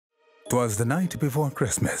'Twas the night before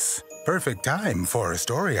Christmas. Perfect time for a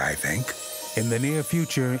story, I think. In the near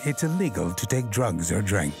future, it's illegal to take drugs or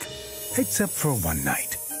drink. Except for one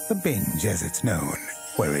night, the binge as it's known,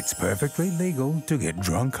 where it's perfectly legal to get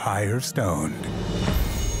drunk, high, or stoned.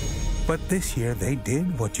 But this year they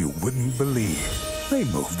did what you wouldn't believe. They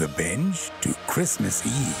moved the binge to Christmas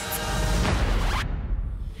Eve.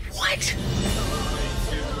 What?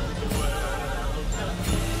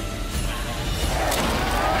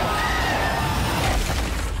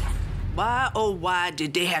 Why, oh why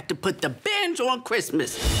did they have to put the binge on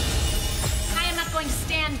Christmas? I am not going to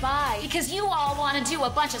stand by because you all want to do a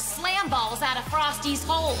bunch of slam balls out of Frosty's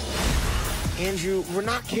hole. Andrew, we're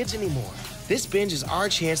not kids anymore. This binge is our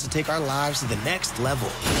chance to take our lives to the next level.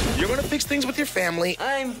 You're gonna fix things with your family.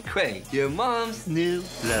 I'm Craig, your mom's new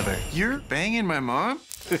lover. You're banging my mom?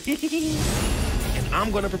 And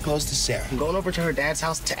I'm gonna propose to Sarah. I'm going over to her dad's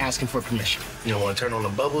house to ask him for permission. You don't wanna turn on the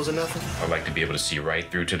bubbles or nothing? I'd like to be able to see right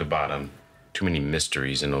through to the bottom. Too many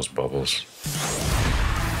mysteries in those bubbles.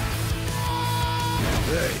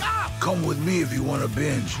 Hey, come with me if you want to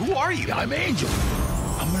binge. Who are you? I'm Angel.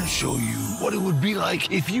 I'm gonna show you what it would be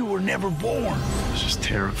like if you were never born. This is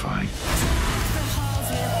terrifying.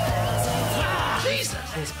 Jesus!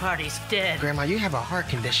 This party's dead. Grandma, you have a heart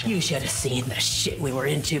condition. You should have seen the shit we were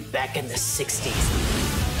into back in the 60s.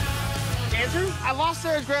 Andrew, I lost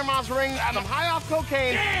Sarah's grandma's ring and I'm high off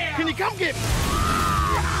cocaine. Damn. Can you come get me?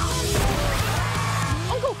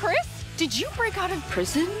 Uncle Chris? Did you break out of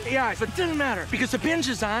prison? Yeah, but it didn't matter because the binge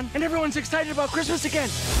is on and everyone's excited about Christmas again.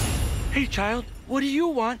 Hey, child, what do you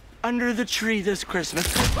want under the tree this Christmas?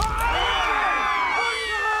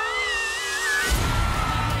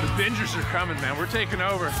 The bingers are coming, man. We're taking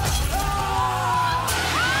over.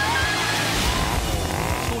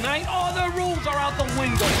 Tonight, all the rules are out the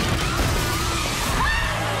window.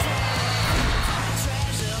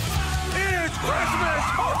 It's Christmas!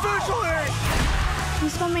 Officially! You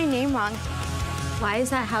spelled my name wrong. Why is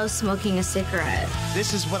that house smoking a cigarette?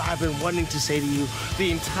 This is what I've been wanting to say to you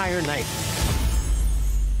the entire night.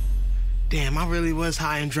 Damn, I really was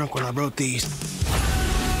high and drunk when I wrote these.